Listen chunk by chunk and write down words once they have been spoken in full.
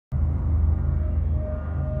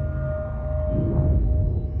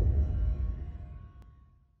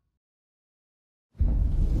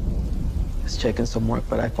checking some work,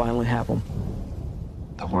 but I finally have them.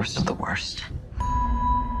 The worst of the worst.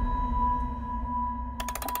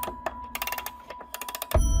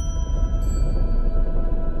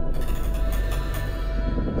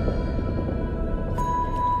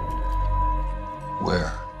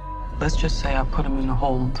 Where? Let's just say I put him in a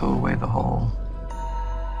hole and threw away the hole.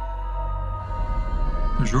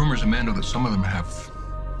 There's rumors, Amanda, that some of them have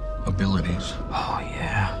abilities. Oh,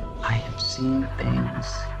 yeah. I have seen things.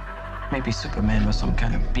 Maybe Superman was some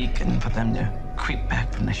kind of beacon for them to creep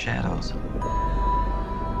back from the shadows.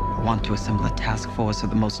 I want to assemble a task force of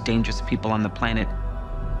the most dangerous people on the planet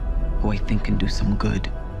who I think can do some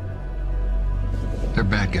good. They're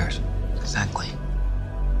bad guys. Exactly.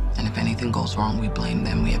 And if anything goes wrong, we blame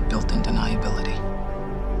them. We have built-in deniability.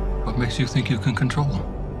 What makes you think you can control them?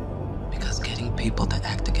 Because getting people to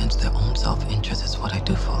act against their own self-interest is what I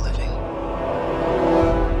do for a living.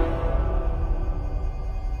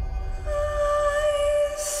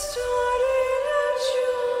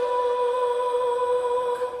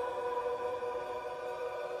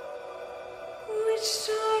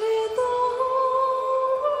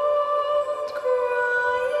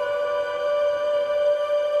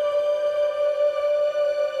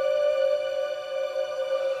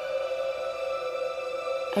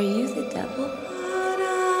 Are you the devil?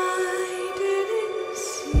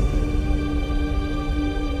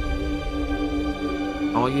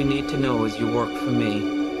 All you need to know is you work for me.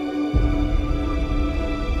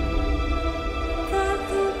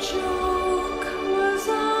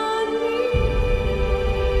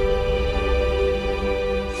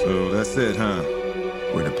 So that's it, huh?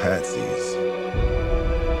 We're the patsies.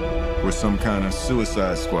 We're some kind of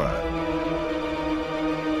suicide squad.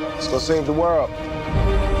 Let's go save the world.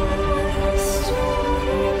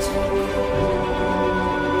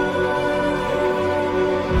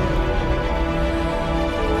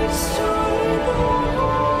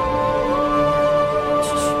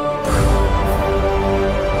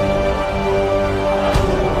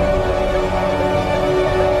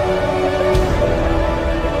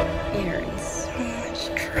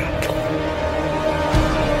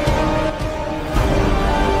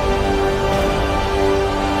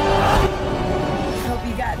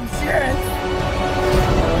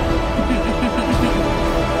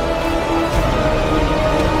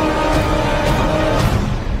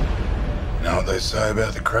 Know what they say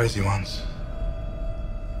about the crazy ones?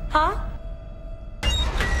 Huh?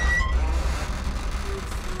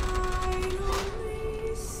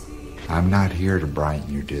 I'm not here to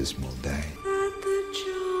brighten your dismal day.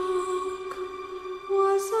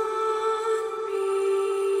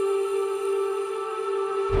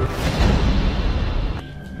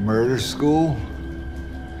 Murder school?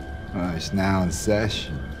 Well, it's now in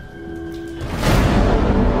session.